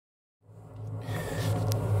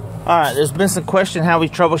Alright, there's been some question how we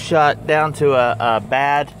troubleshot down to a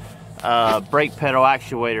bad brake pedal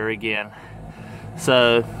actuator again.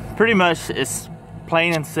 So pretty much it's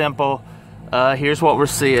plain and simple. Here's what we're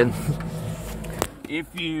seeing.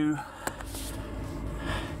 If you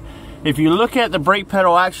look at the brake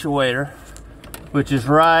pedal actuator, which is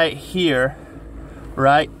right here,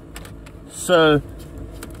 right? So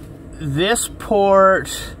this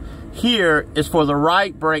port here is for the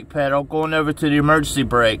right brake pedal going over to the emergency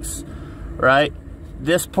brakes, right?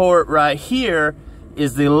 This port right here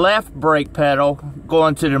is the left brake pedal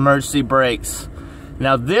going to the emergency brakes.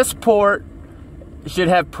 Now this port should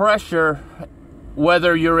have pressure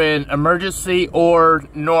whether you're in emergency or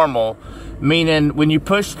normal, meaning when you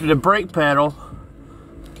push the brake pedal,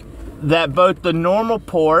 that both the normal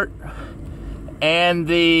port and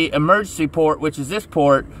the emergency port, which is this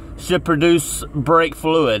port, should produce brake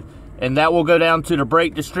fluid. And that will go down to the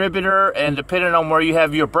brake distributor, and depending on where you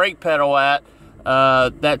have your brake pedal at,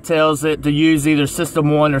 that tells it to use either system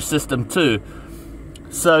 1 or system 2.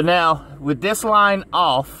 So now, with this line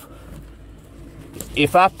off,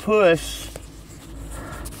 if I push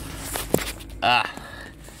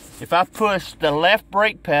the left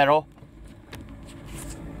brake pedal,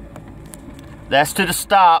 that's to the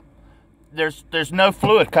stop, there's no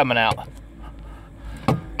fluid coming out.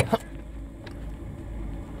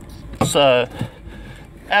 So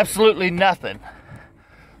absolutely nothing.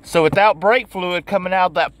 So without brake fluid coming out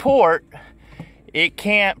of that port, it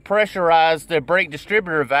can't pressurize the brake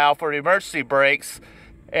distributor valve for the emergency brakes,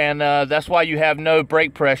 and that's why you have no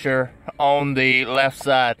brake pressure on the left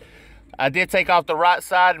side. I did take off the right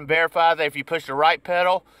side and verify that if you push the right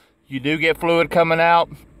pedal, you do get fluid coming out,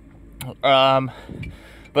 but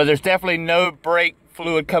there's definitely no brake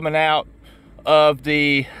fluid coming out of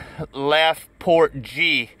the left port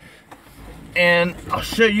G. And I'll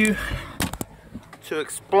show you to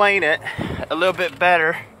explain it a little bit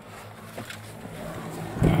better.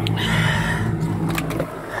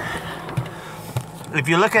 If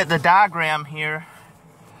you look at the diagram here,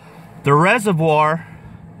 the reservoir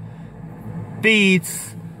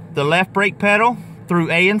feeds the left brake pedal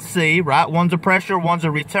through A and C, right? One's a pressure, one's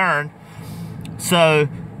a return. So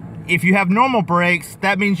if you have normal brakes,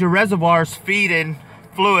 that means your reservoir is feeding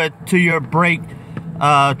fluid to your brake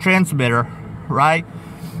transmitter, right?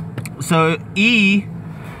 So E,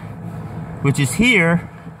 which is here,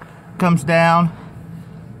 comes down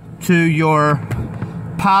to your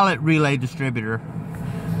pilot relay distributor.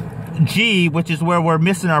 G, which is where we're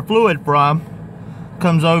missing our fluid from,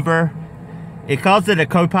 comes over. It calls it a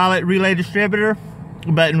co-pilot relay distributor,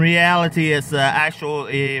 but in reality it's an actual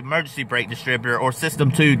emergency brake distributor or system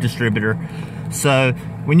 2 distributor. So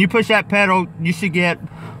when you push that pedal, you should get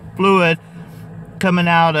fluid coming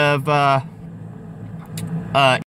out of